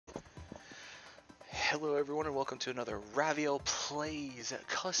Hello everyone and welcome to another Raviel Plays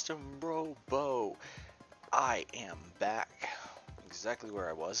Custom Robo. I am back exactly where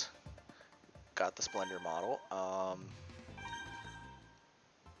I was. Got the Splendor model.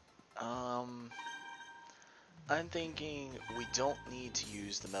 I'm thinking we don't need to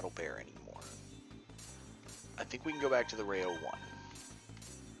use the Metal Bear anymore. I think we can go back to the Rayo 1.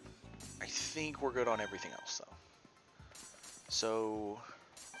 I think we're good on everything else though. So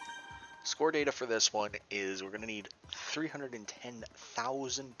score data for this one is we're going to need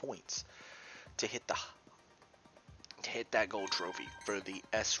 310,000 points to hit that gold trophy for the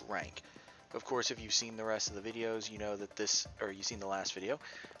S rank. Of course, if you've seen the rest of the videos, you know that you've seen the last video,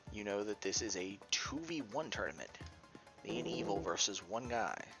 you know that this is a 2v1 tournament. Me and Evil versus one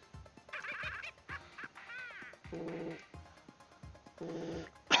guy.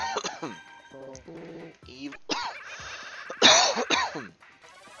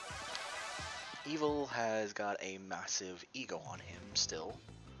 Evil has got a massive ego on him still,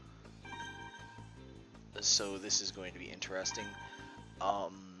 so this is going to be interesting.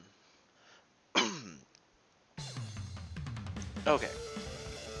 Okay.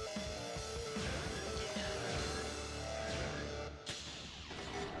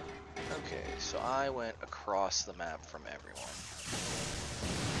 Okay, so I went across the map from everyone.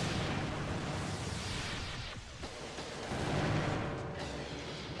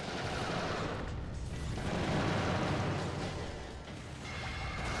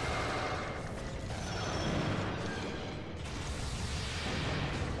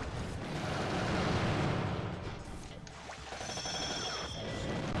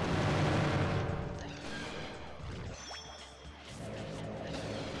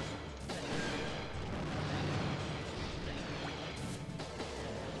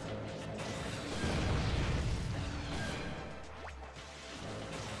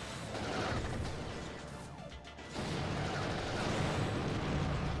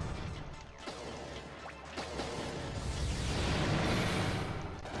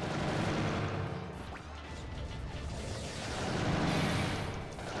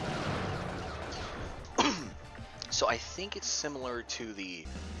 So I think it's similar to the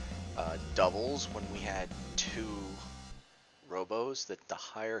doubles when we had two Robos, that the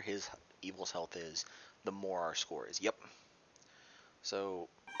higher Evil's health is, the more our score is. Yep. So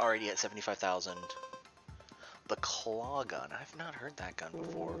already at 75,000. The claw gun. I've not heard that gun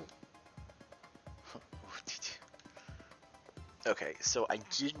before. Okay, so I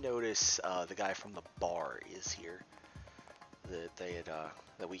did notice the guy from the bar is here.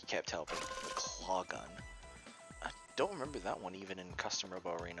 That we kept helping. The claw gun. I don't remember that one even in Custom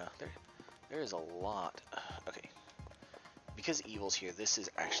Robo Arena. There is a lot. Okay. Because Evil's here, this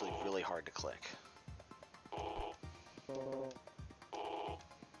is actually really hard to click.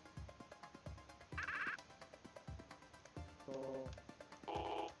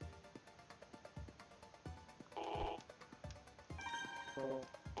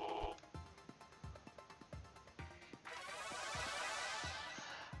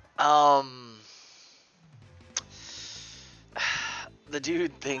 The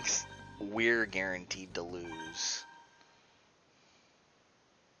dude thinks we're guaranteed to lose.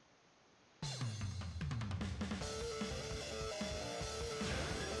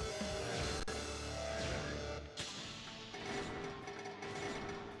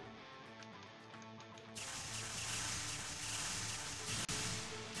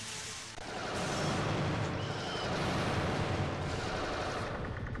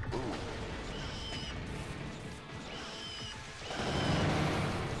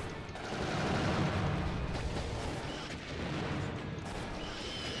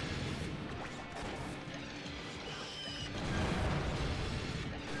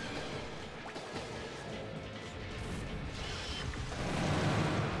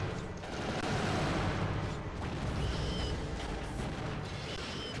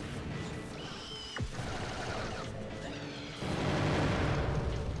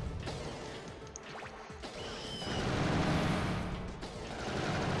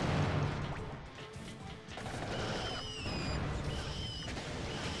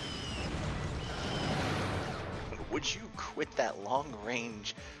 Would you quit that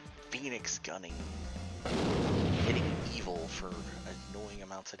long-range Phoenix gunning, hitting Evil for annoying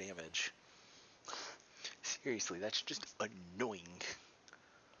amounts of damage? Seriously, that's just annoying.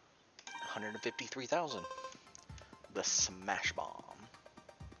 153,000. The Smash Bomb.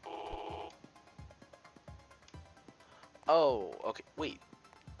 Oh, okay, wait.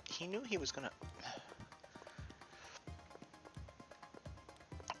 He knew he was gonna...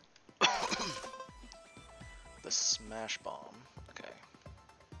 The Smash Bomb. Okay.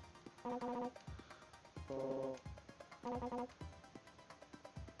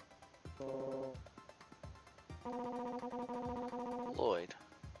 Lloyd.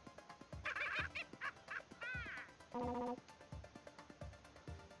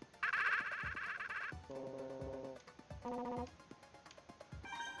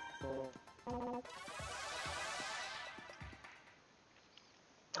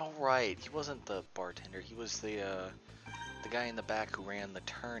 Oh right, he wasn't the bartender. He was the guy in the back who ran the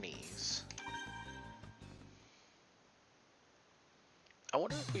tourneys. I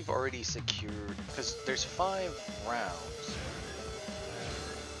wonder if we've already secured, because there's 5 rounds.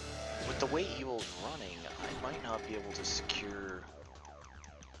 With the way Evil's running, I might not be able to secure.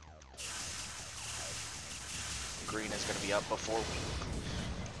 Green is going to be up before we.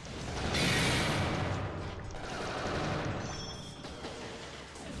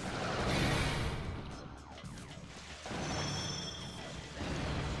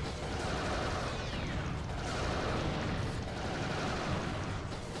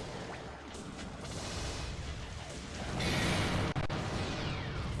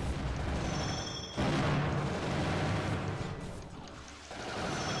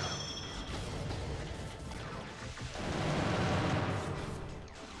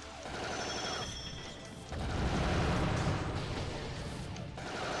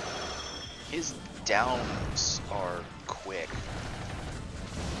 His downs are quick.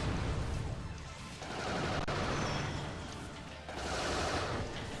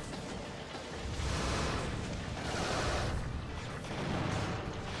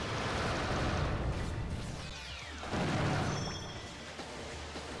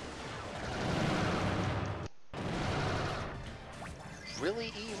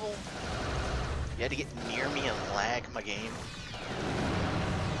 Really, Evil? You had to get near me and lag my game?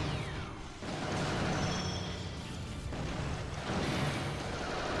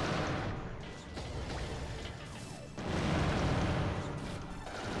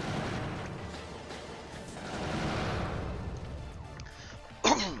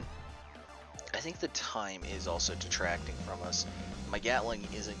 I think the time is also detracting from us. My Gatling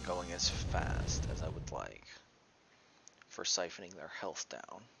isn't going as fast as I would like for siphoning their health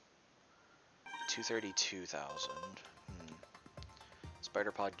down. 232,000.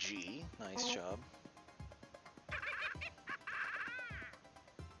 Spider Pod G, nice job.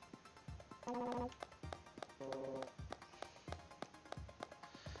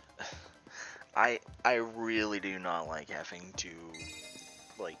 I really do not like having to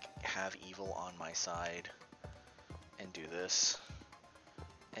have Evil on my side and do this.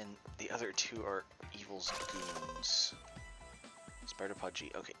 And the other 2 are Evil's goons. Spider Pod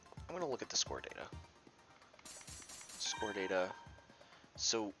G. Okay, I'm gonna look at the score data. Score data.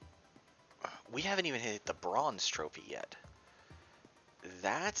 So we haven't even hit the bronze trophy yet.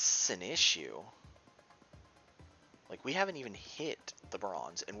 That's an issue. Like, we haven't even hit the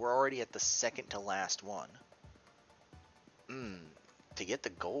bronze, and we're already at the second to last one. To get the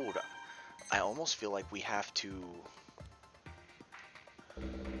gold, I almost feel like we have to...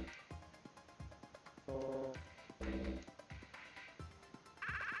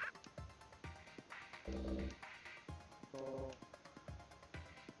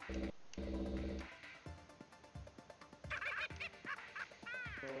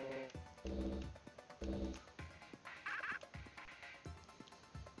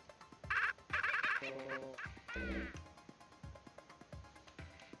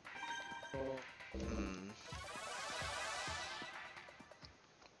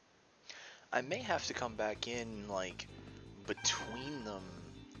 I may have to come back in, like, between them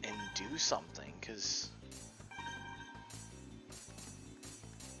and do something, because,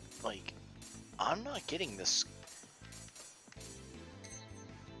 like, I'm not getting this.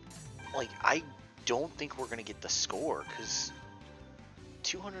 Like, I don't think we're going to get the score, because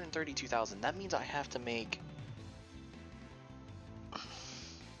 232,000, that means I have to make...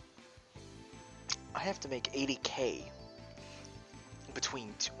 I have to make 80k.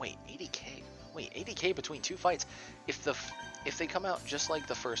 Between two, wait, 80k? Wait, 80k between 2 fights? If they come out just like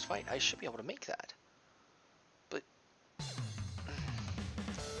the first fight, I should be able to make that. But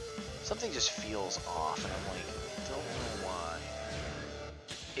something just feels off, and I'm like, don't know why.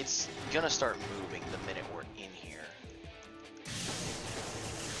 It's gonna start moving the minute we're in here.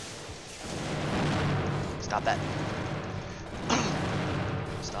 Stop that.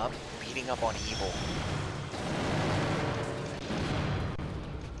 Stop beating up on Evil.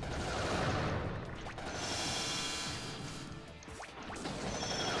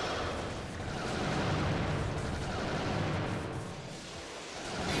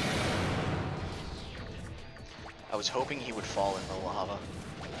 I was hoping he would fall in the lava.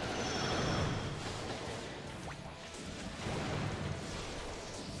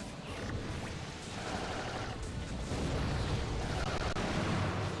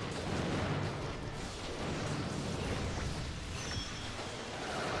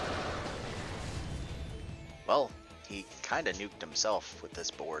 Well, he kind of nuked himself with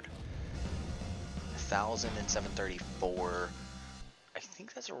this board. 1,000 and 734. I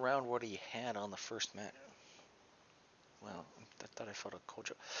think that's around what he had on the first match. Well, I thought I felt a cold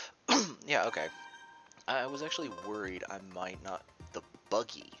chill. Yeah, okay. I was actually worried I might not... The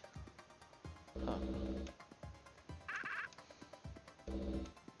buggy. Huh.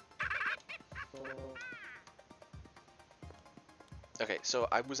 Okay, so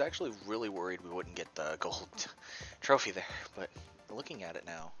I was actually really worried we wouldn't get the gold trophy there, but looking at it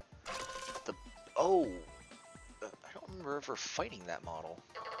now, the... Oh! I don't remember ever fighting that model.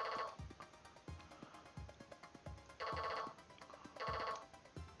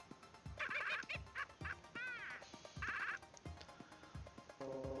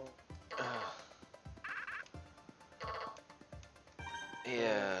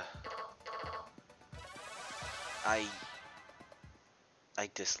 Yeah. I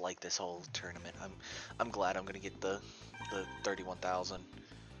dislike this whole tournament. I'm glad I'm gonna get the 31,000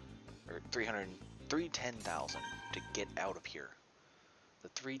 or 310,000 to get out of here. The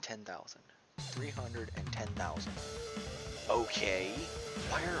 310,000. 310,000. Okay.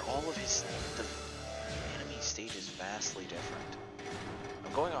 Why are all of the enemy stages vastly different?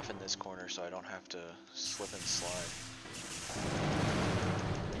 I'm going off in this corner so I don't have to slip and slide.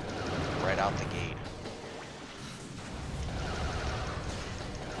 Right out the gate.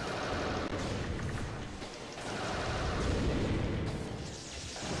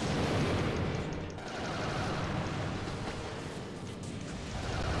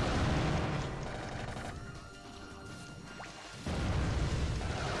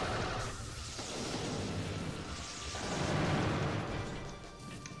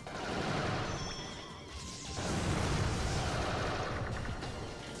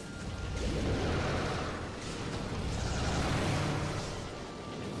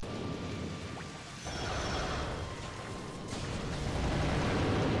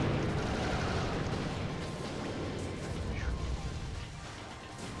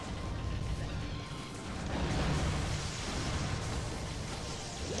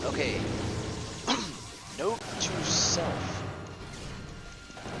 Okay. Note to self.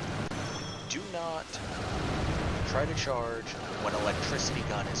 Do not try to charge when electricity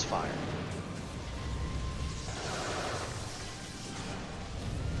gun is fired.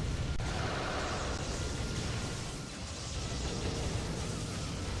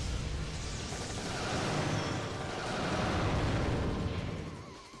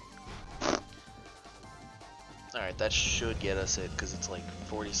 Alright, that should get us it, because it's like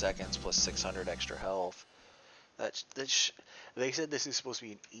 40 seconds plus 600 extra health. They said this is supposed to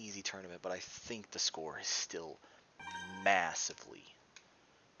be an easy tournament, but I think the score is still massively.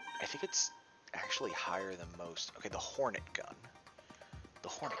 I think it's actually higher than most. Okay, the Hornet gun. The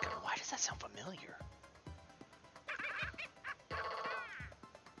Hornet gun, why does that sound familiar?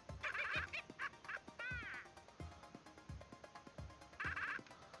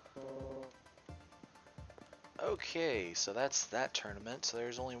 Okay, so that's that tournament. So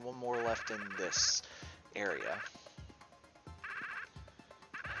there's only one more left in this area.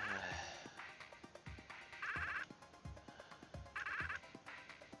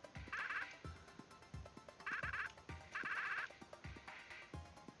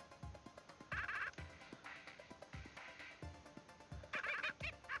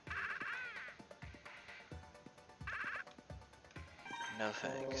 No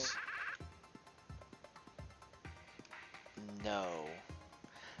thanks. No.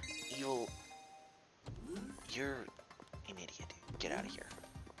 Evil. You're an idiot. Get out of here.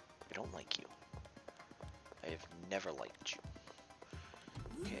 I don't like you. I have never liked you.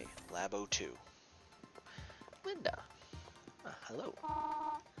 Okay, Labo 2. Linda. Hello.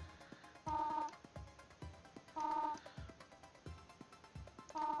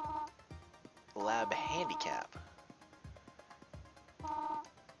 Lab Handicap.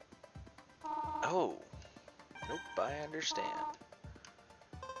 Oh. Nope, I understand.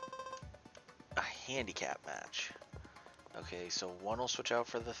 A handicap match. Okay, so one will switch out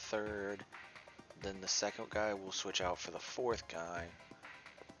for the third, then the second guy will switch out for the fourth guy,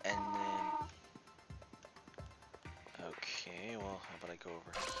 and then... Okay, well, how about I go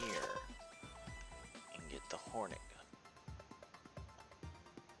over here and get the Hornet gun.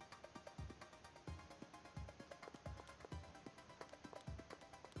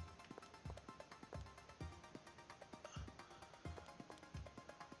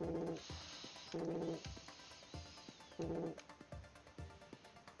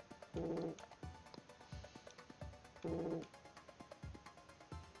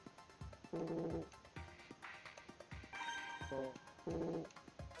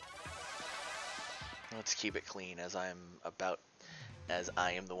 Let's keep it clean as I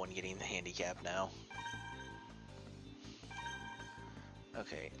am the one getting the handicap now.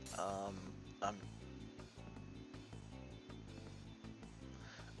 Okay,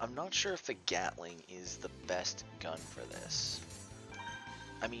 I'm not sure if the Gatling is the best gun for this.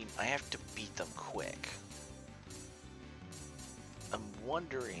 I mean, I have to beat them quick. I'm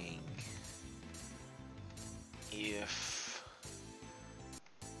wondering if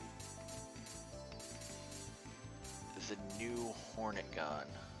the new Hornet gun.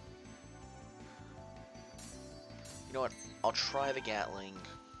 You know what? I'll try the Gatling.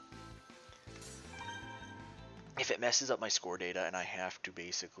 If it messes up my score data and I have to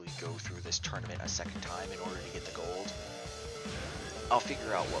basically go through this tournament a second time in order to get the gold, I'll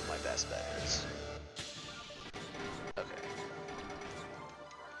figure out what my best bet is. Okay.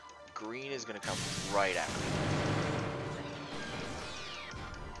 Green is going to come right after me.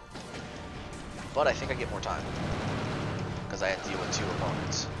 But I think I get more time, because I have to deal with 2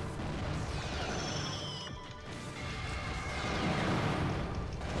 opponents.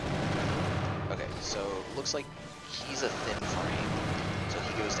 Okay, so looks like he's a thin frame, so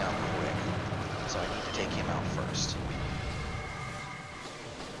he goes down quick. So I need to take him out first.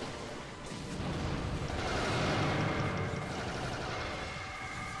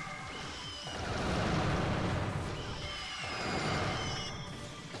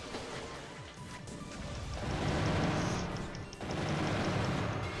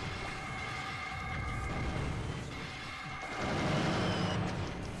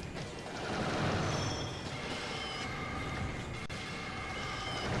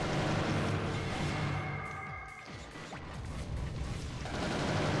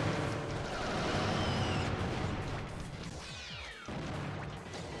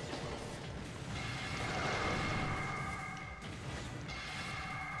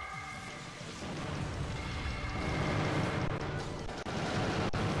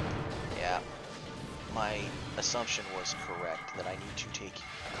 My assumption was correct, that I need to take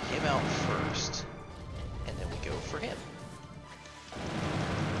him out first, and then we go for him.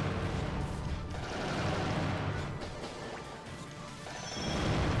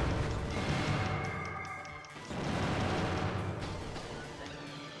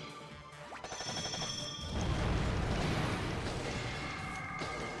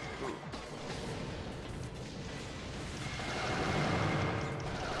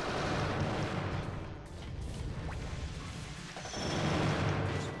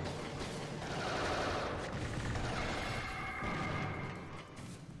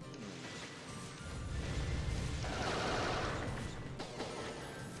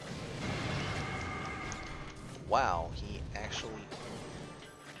 Wow, he actually...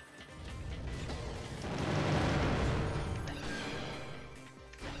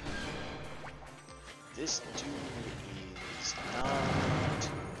 This dude is not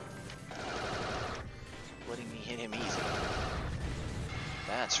letting me hit him easy.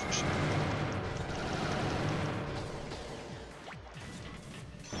 That's for sure.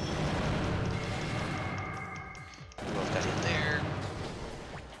 We both got hit there.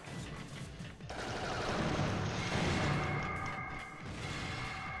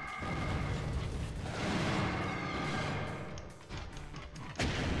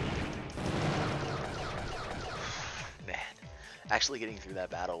 Actually getting through that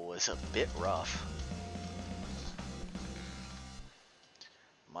battle was a bit rough.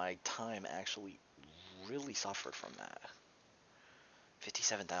 My time actually really suffered from that.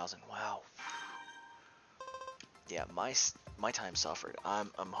 57,000, wow. Yeah, my time suffered. I'm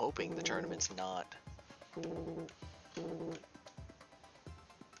hoping the tournament's not...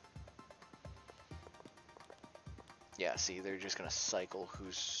 Yeah, see, they're just gonna cycle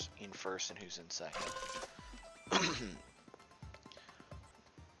who's in first and who's in second.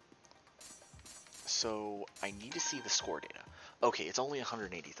 So, I need to see the score data. Okay, it's only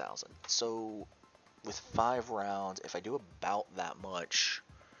 180,000. So, with 5 rounds, if I do about that much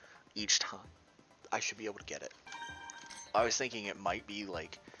each time, I should be able to get it. I was thinking it might be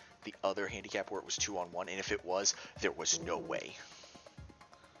like the other handicap where it was 2-on-1, and if it was, there was no way.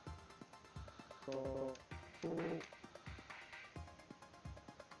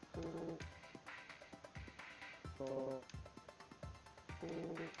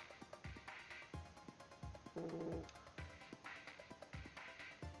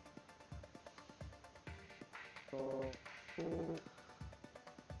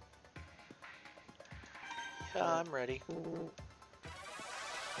 Yeah, I'm ready.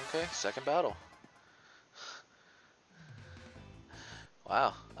 Okay, second battle.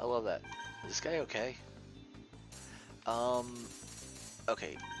 Wow, I love that. Is this guy okay?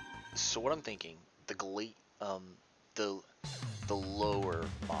 Okay, so what I'm thinking, the the the lower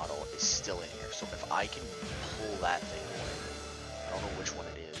model is still in here. So if I can pull that thing away, I don't know which one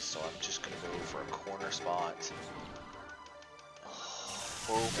it is. So I'm just gonna go for a corner spot.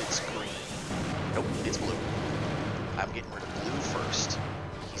 Hope it's green. Nope, it's blue. I'm getting rid of blue first.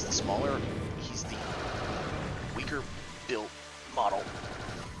 He's the smaller. He's the weaker built model.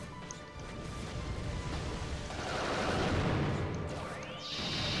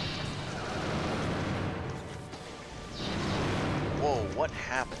 Whoa, what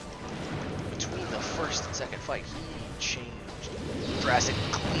happened? Between the first and second fight, he changed drastically.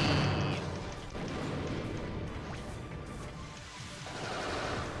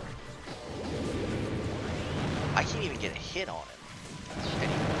 I can't even get a hit on him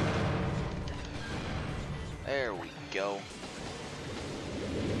anymore. There we go.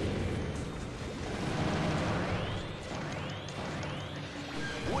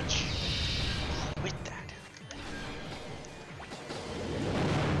 Which with that.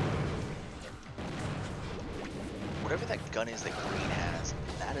 Whatever that gun is that green has,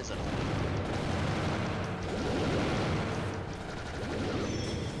 that is annoying.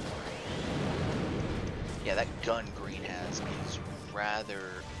 Yeah, that gun green has is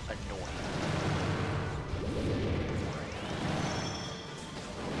rather annoying.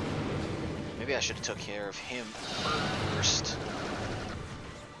 Maybe I should have took care of him first.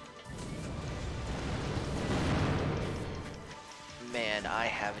 Man, I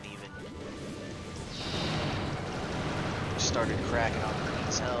haven't even started cracking on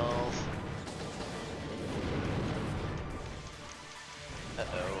green's health.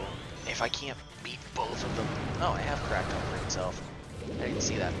 Uh-oh. If I can't beat both of them... Oh, I have cracked on green's health. I didn't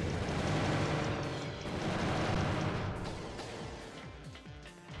see that.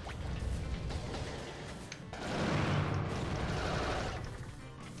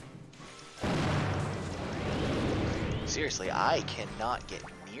 Seriously, I cannot get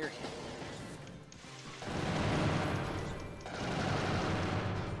near him.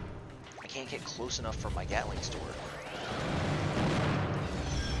 I can't get close enough for my Gatlings to work.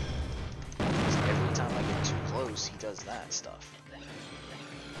 Every time I get too close, he does that stuff.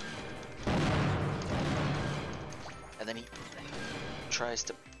 And then he tries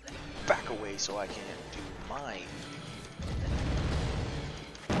to back away so I can do mine.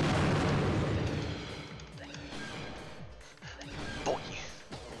 Boy.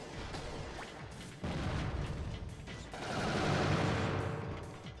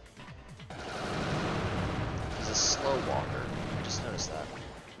 He's a slow walker. I just noticed that.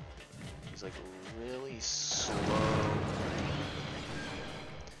 He's like really slow.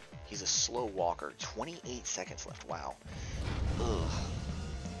 He's a slow walker. 28 seconds left. Wow. Ugh.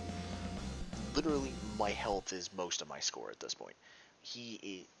 Literally, my health is most of my score at this point.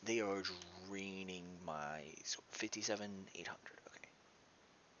 They are draining my 57,800. Okay.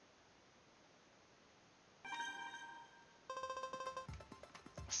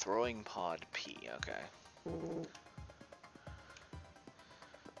 Throwing pod P. Okay.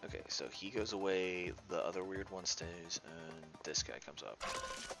 Okay, so he goes away, the other weird one stays, and this guy comes up.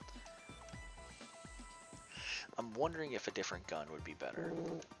 I'm wondering if a different gun would be better.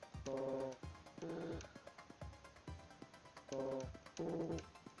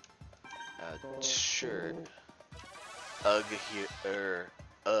 Sure.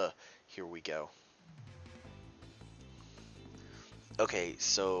 Here we go. Okay,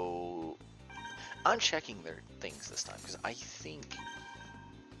 so I'm checking their things this time because I think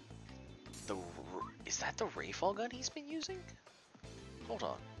is that the Rayfall gun he's been using? Hold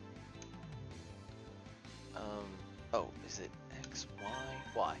on. Oh, is it X, Y?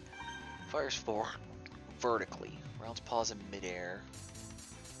 Y. Fires 4 vertically. Rounds pause in midair.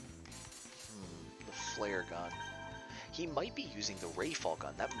 The flare gun. He might be using the Rayfall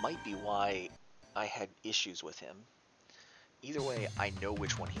gun. That might be why I had issues with him. Either way, I know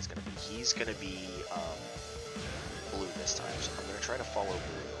which one he's gonna be. He's gonna be blue this time, so I'm gonna try to follow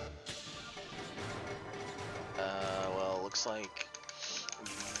blue. Well, looks like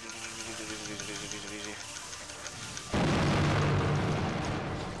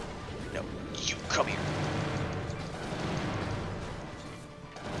no, you come here.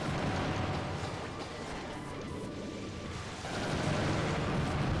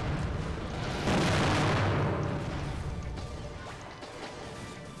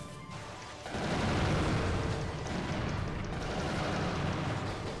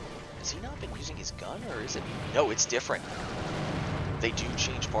 Has he not been using his gun, or is it? No, it's different. They do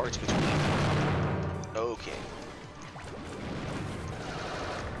change parts between. Okay.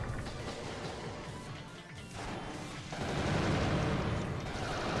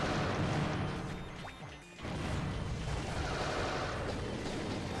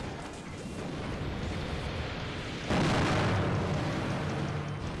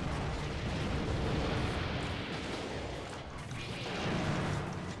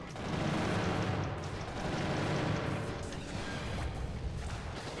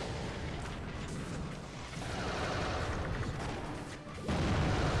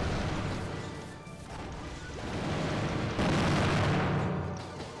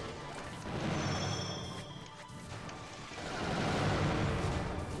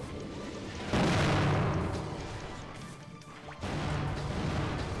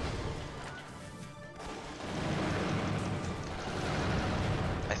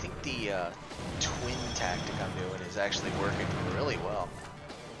 think the twin tactic I'm doing is actually working really well.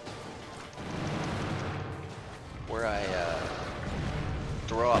 Where I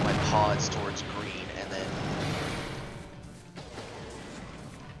throw out my pods towards green and then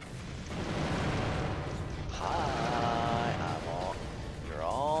hi, you're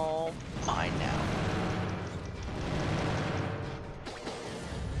all mine now.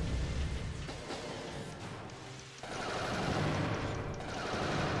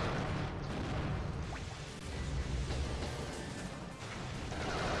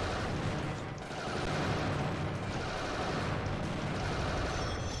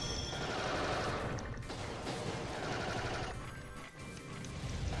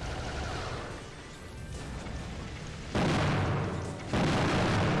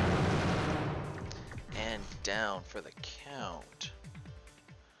 Down for the count.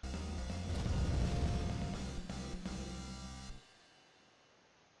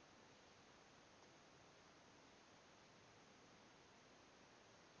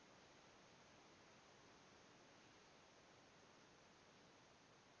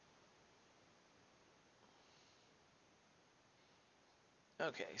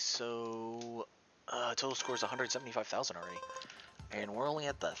 Okay, so total score is 175,000 already, and we're only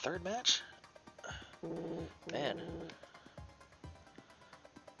at the third match. Man.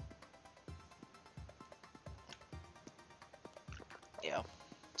 Yeah.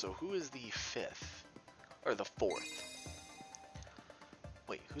 So who is the fifth? Or the fourth?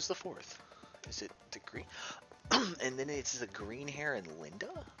 Wait, who's the fourth? Is it the green? And then it's the green hair and Linda?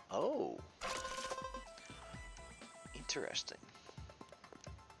 Oh. Interesting.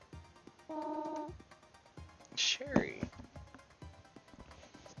 Sherry.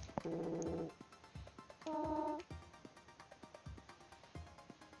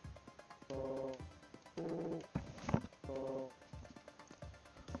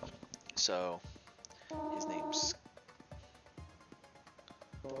 So, his name's...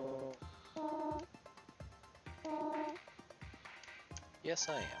 Yes,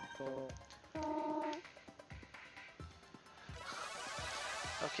 I am.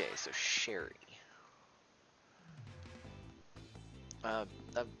 Okay, so Sherry.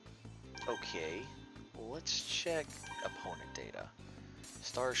 Okay. Let's check opponent data.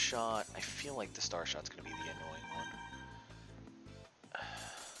 Star Shot. I feel like the Star Shot's gonna be the annoying one.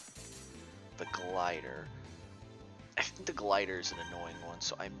 The Glider. I think the Glider's an annoying one,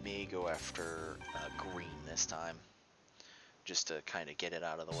 so I may go after green this time. Just to kind of get it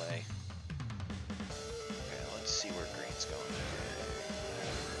out of the way. Okay, let's see where green's going.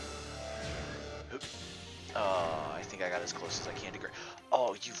 Oh, I think I got as close as I can to green.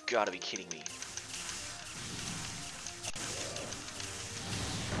 Oh, you've got to be kidding me.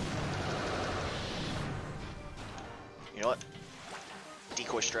 You know what?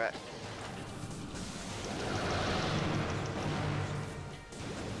 Decoy strat.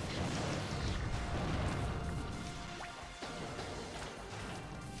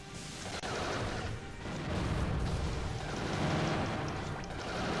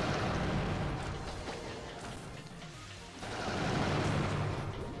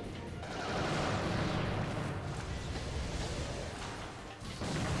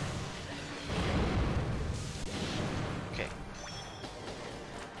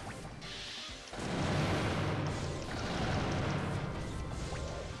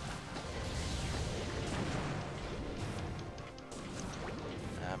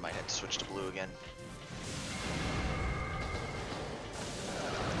 Might have to switch to blue again.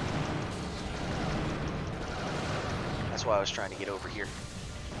 That's why I was trying to get over here.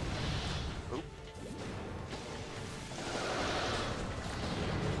 Oop.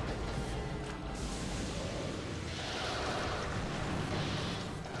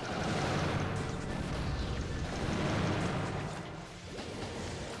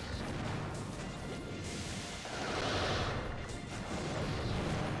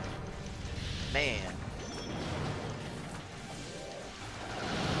 Man.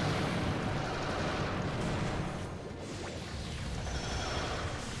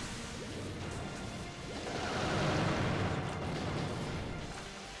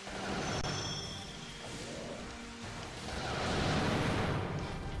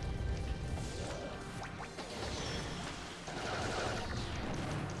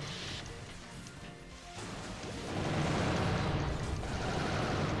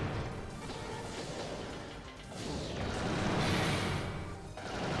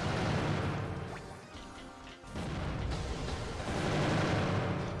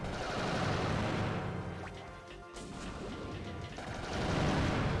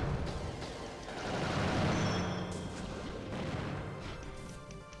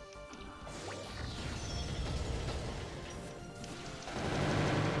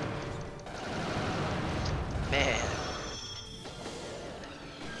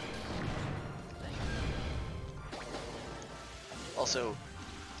 also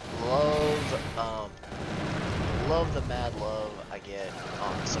love love the mad love I get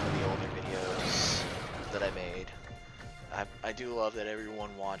on some of the older videos that I made. I do love that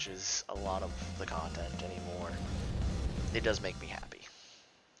everyone watches a lot of the content anymore. It does make me happy.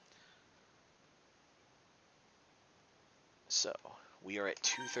 So, we are at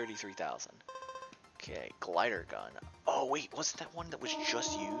 233,000. Okay, glider gun. Oh wait, wasn't that one that was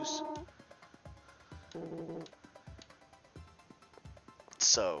just used?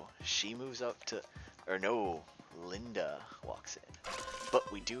 So, she moves up to, or no, Linda walks in.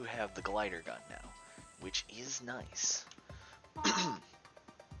 But we do have the glider gun now, which is nice.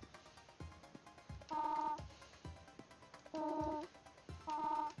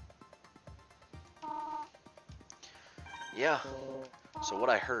 Yeah, so what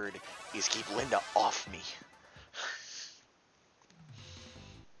I heard is keep Linda off me.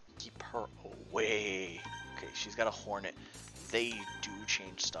 Keep her away. Okay, she's got a hornet. They do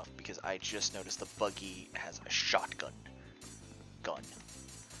change stuff because I just noticed the buggy has a shotgun gun.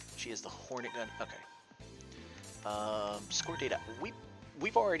 She has the hornet gun. Okay. Score data.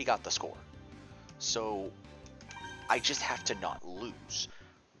 We've already got the score. So I just have to not lose.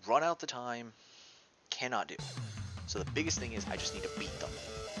 Run out the time. Cannot do. So the biggest thing is I just need to beat them.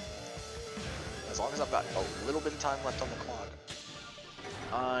 As long as I've got a little bit of time left on the clock,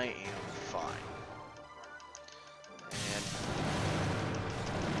 I am fine. And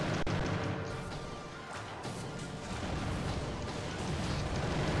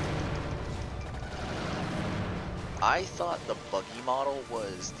I thought the buggy model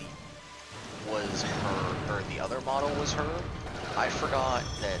was her, or the other model was her. I forgot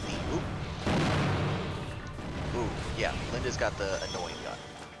that ooh, yeah, Linda's got the annoying gun.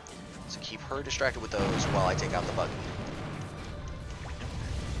 So keep her distracted with those while I take out the buggy.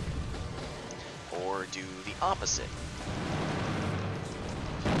 Or do the opposite.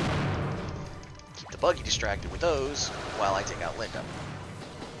 Keep the buggy distracted with those while I take out Linda.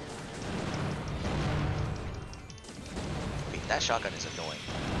 Wait, that shotgun is annoying.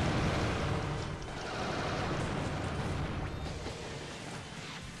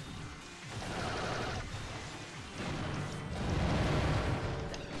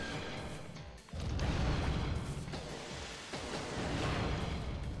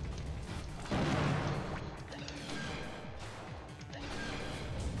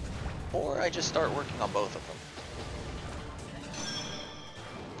 Or I just start working on both of them.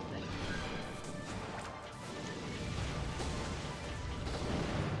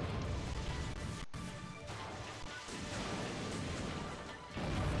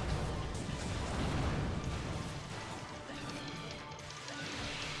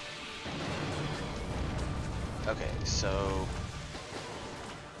 Okay, so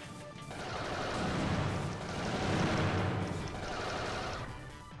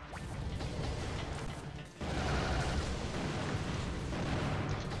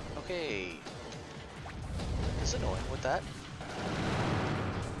okay. It's annoying with that.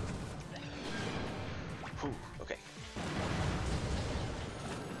 Whew, okay.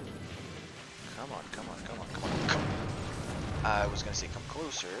 Come on, come on, come on, come on, come on. I was gonna say come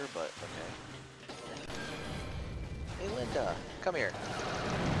closer, but okay. Hey Linda, come here.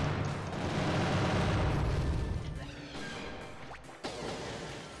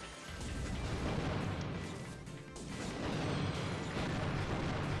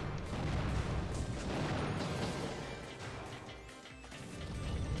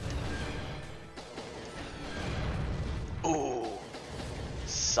 Ooh,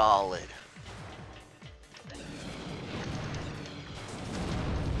 solid.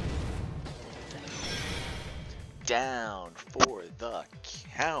 Down for the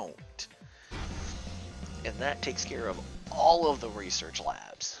count. And that takes care of all of the research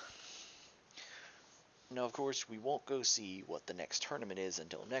labs. Now, of course, we won't go see what the next tournament is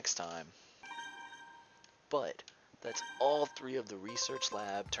until next time. But that's all 3 of the research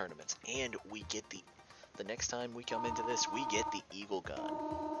lab tournaments. And we get the next time we come into this, we get the Eagle gun.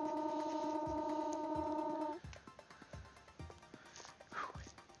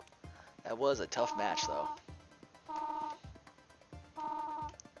 That was a tough match, though.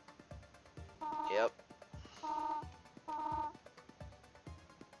 Yep.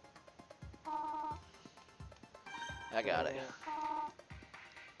 I got it.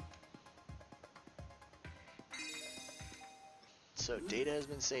 So data has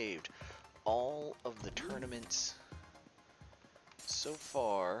been saved. All of the tournaments so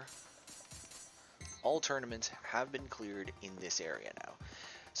far, all tournaments have been cleared in this area now.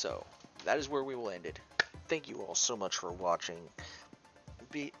 So that is where we will end it. Thank you all so much for watching.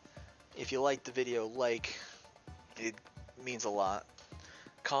 If you liked the video, it means a lot.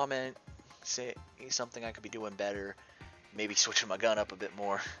 Comment, say something I could be doing better. Maybe switching my gun up a bit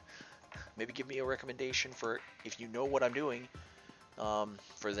more. Maybe give me a recommendation for if you know what I'm doing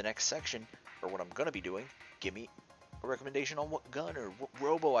for the next section, or what I'm going to be doing. Give me a recommendation on what gun or what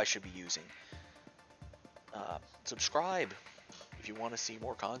robo I should be using. Subscribe if you want to see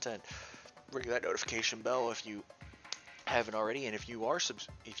more content. Ring that notification bell if you haven't already, and if you are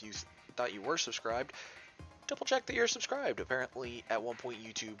if you thought you were subscribed, double check that you're subscribed. Apparently, at one point,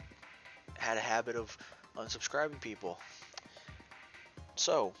 YouTube had a habit of unsubscribing people.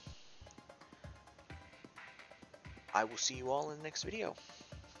 So, I will see you all in the next video.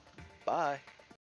 Bye.